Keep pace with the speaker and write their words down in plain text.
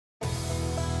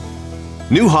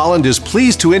New Holland is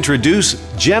pleased to introduce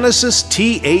GENESIS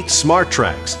T8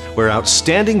 SMARTTRAX, where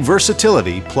outstanding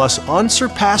versatility plus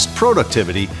unsurpassed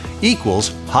productivity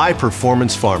equals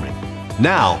high-performance farming.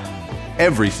 Now,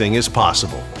 everything is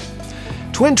possible.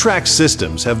 Twin-track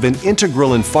systems have been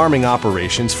integral in farming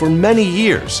operations for many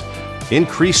years.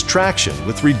 Increased traction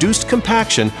with reduced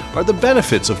compaction are the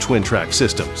benefits of twin-track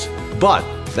systems, but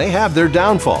they have their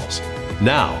downfalls.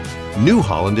 Now, New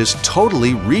Holland is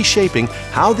totally reshaping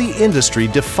how the industry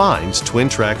defines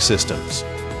twin-track systems.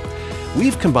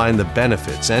 We've combined the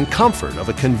benefits and comfort of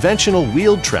a conventional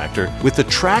wheeled tractor with the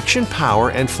traction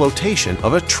power and flotation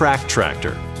of a track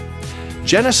tractor.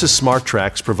 GENESIS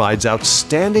SMARTTRAX provides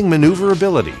outstanding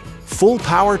maneuverability, full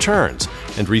power turns,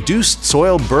 and reduced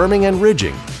soil berming and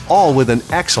ridging, all with an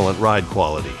excellent ride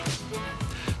quality.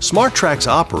 SMARTTRAX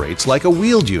operates like a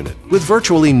wheeled unit with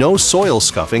virtually no soil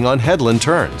scuffing on headland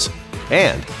turns.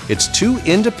 And its two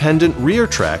independent rear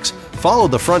tracks follow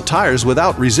the front tires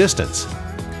without resistance.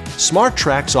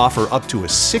 SMARTTRAX offer up to a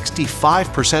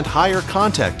 65% higher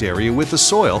contact area with the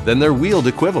soil than their wheeled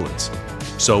equivalents.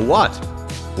 So what?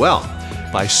 Well,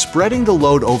 by spreading the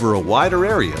load over a wider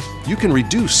area, you can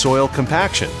reduce soil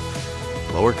compaction.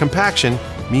 Lower compaction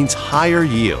means higher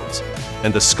yields,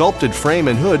 and the sculpted frame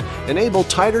and hood enable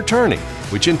tighter turning,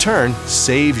 which in turn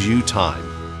saves you time.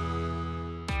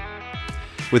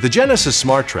 With the GENESIS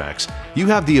SMARTTRAX, you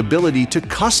have the ability to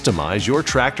customize your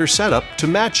tractor setup to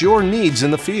match your needs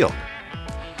in the field.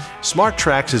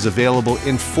 SMARTTRAX is available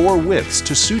in 4 widths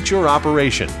to suit your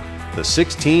operation. The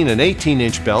 16 and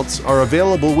 18-inch belts are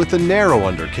available with a narrow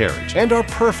undercarriage and are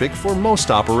perfect for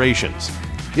most operations.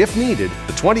 If needed,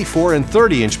 the 24 and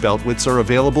 30-inch belt widths are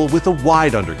available with a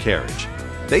wide undercarriage.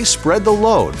 They spread the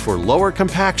load for lower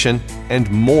compaction and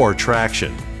more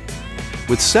traction.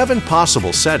 With 7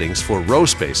 possible settings for row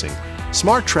spacing,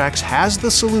 SMARTTRAX has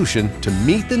the solution to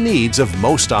meet the needs of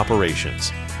most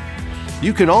operations.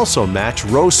 You can also match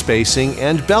row spacing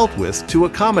and belt width to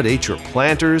accommodate your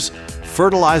planters,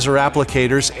 fertilizer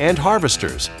applicators, and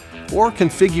harvesters, or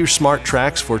configure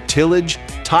SMARTTRAX for tillage,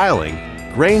 tiling,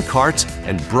 grain carts,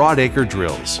 and broadacre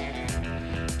drills.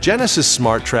 GENESIS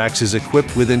SMARTTRAX is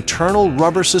equipped with internal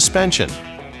rubber suspension,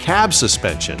 cab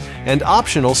suspension, and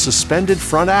optional suspended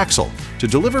front axle to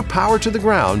deliver power to the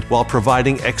ground while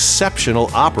providing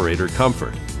exceptional operator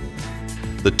comfort.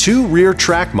 The 2 rear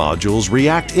track modules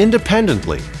react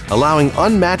independently, allowing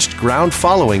unmatched ground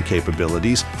following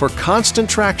capabilities for constant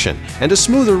traction and a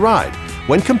smoother ride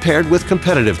when compared with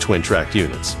competitive twin-track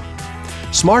units.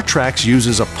 SMARTTRAX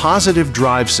uses a positive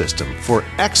drive system for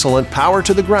excellent power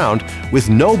to the ground with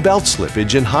no belt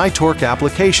slippage in high-torque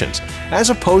applications,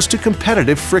 as opposed to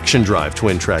competitive friction drive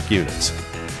twin-track units.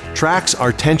 Tracks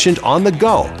are tensioned on the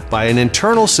go by an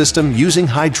internal system using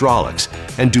hydraulics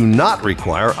and do not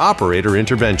require operator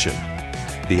intervention.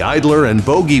 The idler and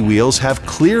bogie wheels have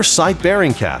clear sight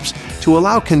bearing caps to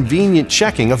allow convenient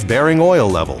checking of bearing oil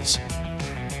levels.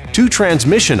 2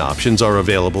 transmission options are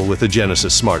available with the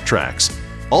GENESIS SMARTTRAX: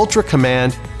 Ultra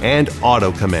Command and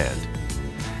Auto Command.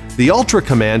 The Ultra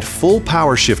Command full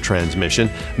power shift transmission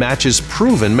matches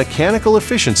proven mechanical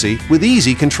efficiency with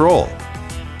easy control.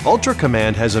 Ultra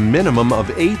Command has a minimum of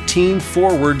 18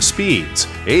 forward speeds,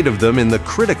 8 of them in the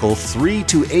critical 3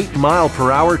 to 8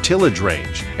 mile/hour tillage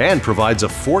range, and provides a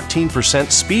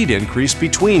 14% speed increase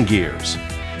between gears.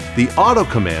 The Auto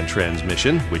Command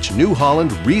transmission, which New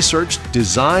Holland researched,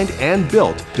 designed, and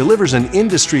built, delivers an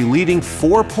industry-leading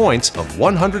 4 points of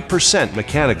 100%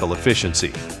 mechanical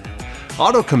efficiency.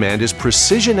 Auto Command is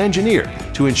precision engineered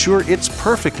to ensure it's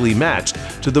perfectly matched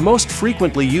to the most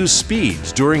frequently used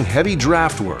speeds during heavy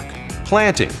draft work,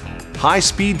 planting,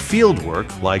 high-speed field work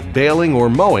like baling or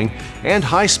mowing, and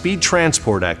high-speed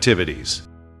transport activities.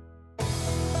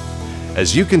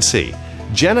 As you can see,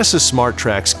 GENESIS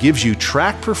SMARTTRAX gives you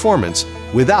track performance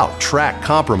without track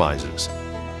compromises.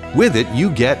 With it, you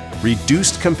get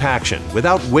reduced compaction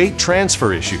without weight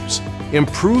transfer issues,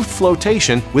 improved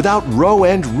flotation without row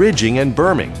end ridging and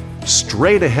berming,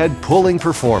 straight-ahead pulling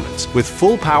performance with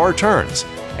full power turns,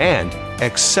 and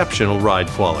exceptional ride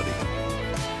quality.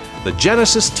 The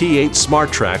GENESIS T8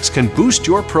 SMARTTRAX can boost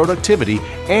your productivity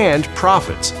and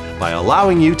profits by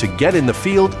allowing you to get in the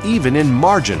field even in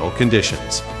marginal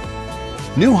conditions.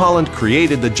 New Holland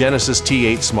created the GENESIS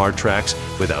T8 SMARTTRAX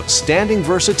with outstanding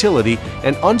versatility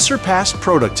and unsurpassed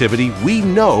productivity we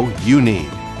know you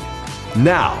need.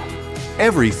 Now,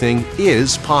 everything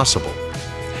is possible.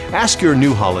 Ask your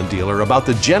New Holland dealer about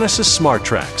the GENESIS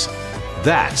SMARTTRAX.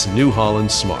 That's New Holland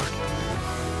Smart.